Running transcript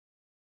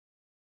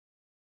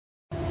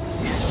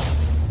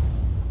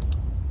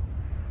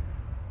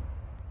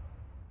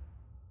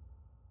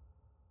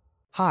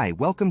Hi,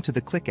 welcome to the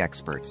Click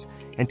Experts,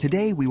 and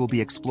today we will be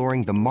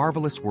exploring the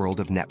marvelous world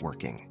of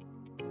networking.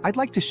 I'd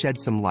like to shed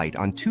some light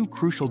on two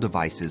crucial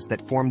devices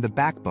that form the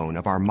backbone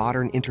of our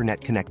modern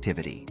internet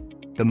connectivity,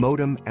 the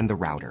modem and the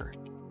router.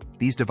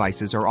 These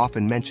devices are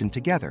often mentioned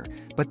together,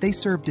 but they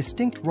serve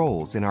distinct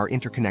roles in our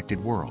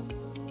interconnected world.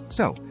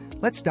 So,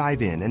 let's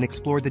dive in and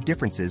explore the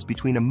differences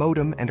between a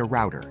modem and a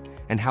router,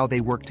 and how they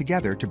work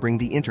together to bring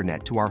the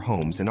internet to our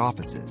homes and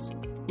offices.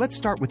 Let's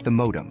start with the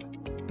modem.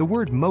 The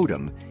word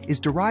modem is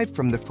derived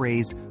from the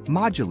phrase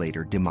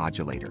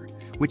modulator-demodulator,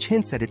 which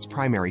hints at its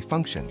primary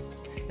function.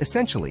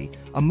 Essentially,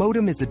 a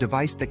modem is a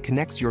device that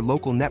connects your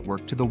local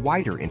network to the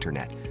wider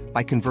internet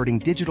by converting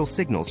digital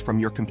signals from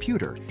your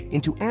computer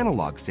into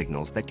analog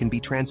signals that can be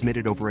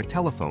transmitted over a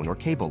telephone or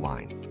cable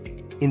line.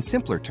 In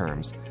simpler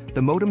terms,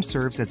 the modem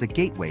serves as a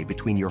gateway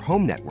between your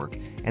home network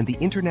and the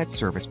Internet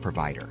Service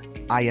Provider,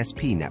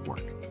 ISP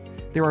network.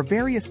 There are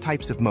various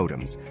types of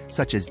modems,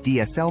 such as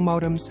DSL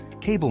modems,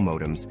 cable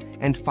modems,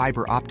 and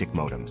fiber optic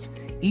modems,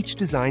 each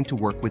designed to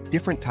work with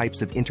different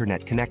types of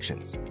internet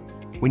connections.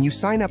 When you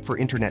sign up for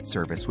internet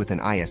service with an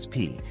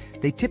ISP,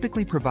 they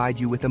typically provide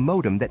you with a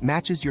modem that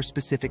matches your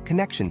specific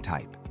connection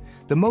type.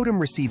 The modem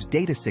receives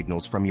data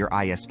signals from your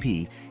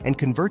ISP and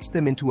converts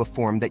them into a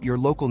form that your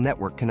local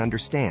network can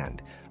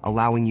understand,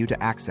 allowing you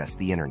to access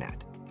the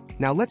internet.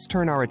 Now let's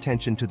turn our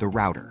attention to the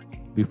router.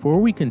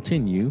 Before we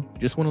continue,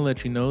 just want to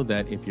let you know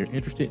that if you're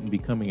interested in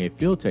becoming a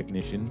field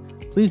technician,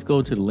 please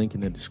go to the link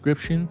in the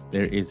description.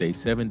 There is a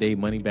 7-day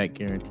money-back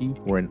guarantee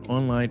for an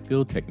online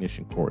field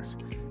technician course.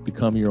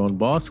 Become your own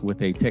boss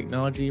with a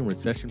technology and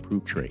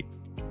recession-proof trade.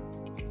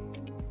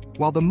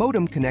 While the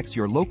modem connects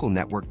your local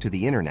network to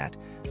the internet,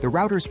 the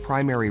router's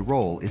primary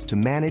role is to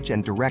manage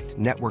and direct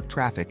network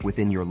traffic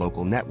within your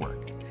local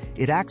network.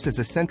 It acts as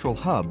a central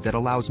hub that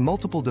allows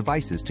multiple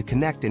devices to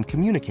connect and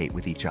communicate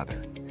with each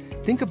other.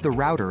 Think of the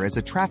router as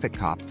a traffic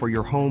cop for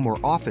your home or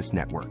office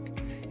network.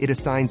 It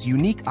assigns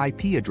unique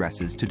IP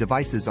addresses to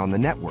devices on the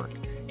network,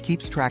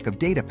 keeps track of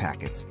data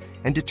packets,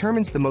 and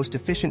determines the most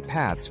efficient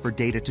paths for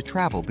data to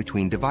travel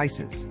between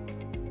devices.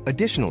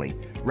 Additionally,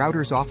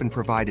 routers often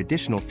provide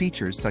additional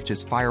features such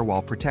as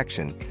firewall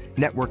protection,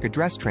 network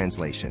address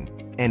translation,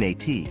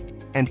 NAT,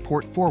 and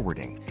port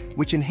forwarding,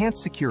 which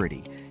enhance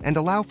security and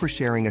allow for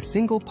sharing a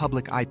single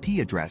public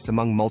IP address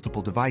among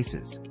multiple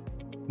devices.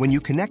 When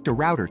you connect a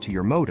router to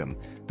your modem,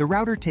 the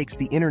router takes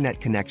the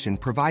internet connection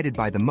provided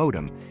by the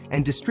modem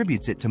and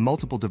distributes it to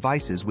multiple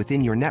devices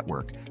within your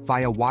network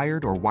via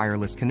wired or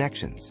wireless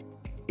connections.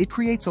 It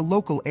creates a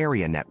local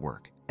area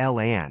network,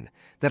 LAN,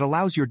 that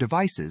allows your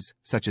devices,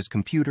 such as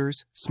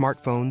computers,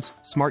 smartphones,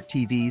 smart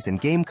TVs, and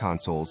game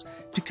consoles,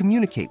 to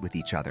communicate with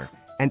each other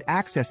and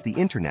access the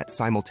internet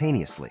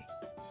simultaneously.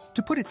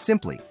 To put it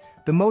simply,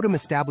 the modem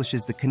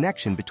establishes the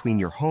connection between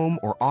your home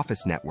or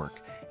office network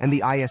and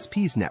the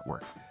ISP's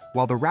network,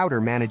 while the router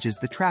manages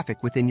the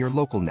traffic within your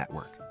local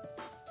network.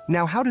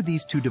 Now, how do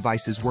these two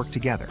devices work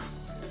together?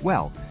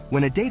 Well,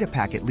 when a data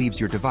packet leaves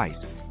your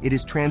device, it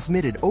is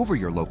transmitted over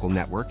your local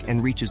network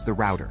and reaches the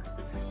router.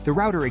 The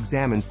router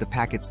examines the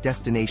packet's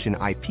destination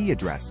IP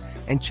address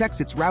and checks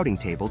its routing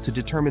table to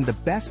determine the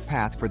best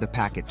path for the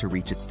packet to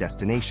reach its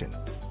destination.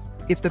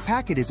 If the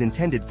packet is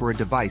intended for a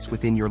device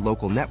within your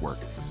local network,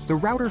 the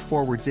router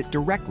forwards it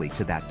directly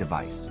to that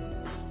device.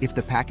 If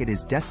the packet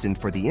is destined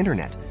for the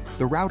internet,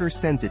 the router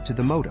sends it to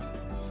the modem.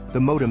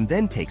 The modem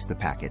then takes the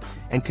packet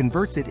and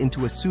converts it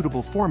into a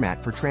suitable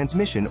format for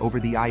transmission over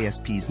the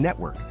ISP's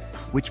network,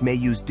 which may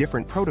use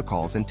different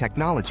protocols and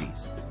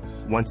technologies.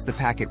 Once the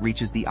packet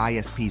reaches the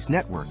ISP's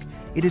network,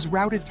 it is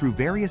routed through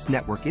various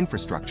network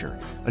infrastructure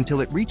until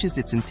it reaches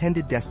its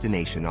intended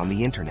destination on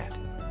the internet.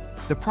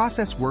 The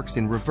process works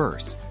in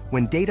reverse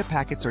when data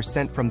packets are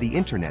sent from the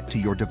internet to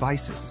your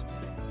devices.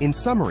 In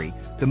summary,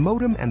 the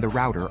modem and the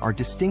router are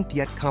distinct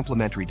yet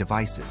complementary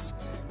devices.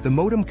 The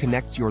modem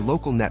connects your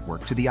local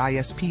network to the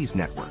ISP's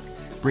network,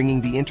 bringing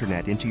the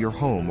internet into your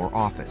home or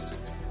office.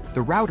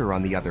 The router,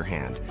 on the other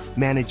hand,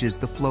 manages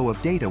the flow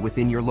of data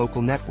within your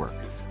local network,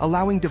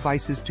 allowing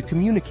devices to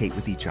communicate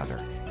with each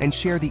other and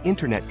share the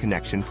internet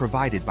connection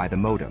provided by the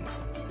modem.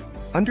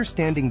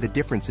 Understanding the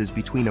differences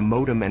between a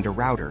modem and a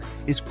router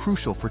is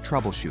crucial for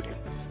troubleshooting.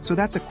 So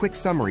that's a quick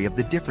summary of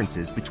the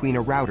differences between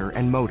a router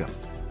and modem.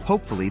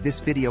 Hopefully, this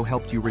video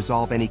helped you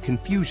resolve any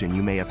confusion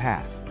you may have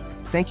had.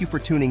 Thank you for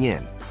tuning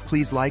in.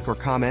 Please like or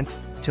comment.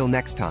 Till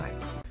next time.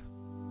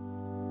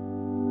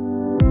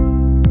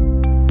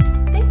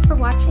 Thanks for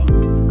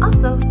watching.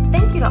 Also,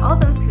 thank you to all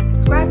those who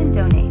subscribe and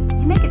donate.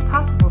 You make it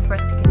possible for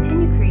us to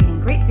continue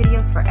creating great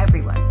videos for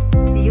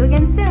everyone. See you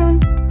again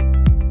soon!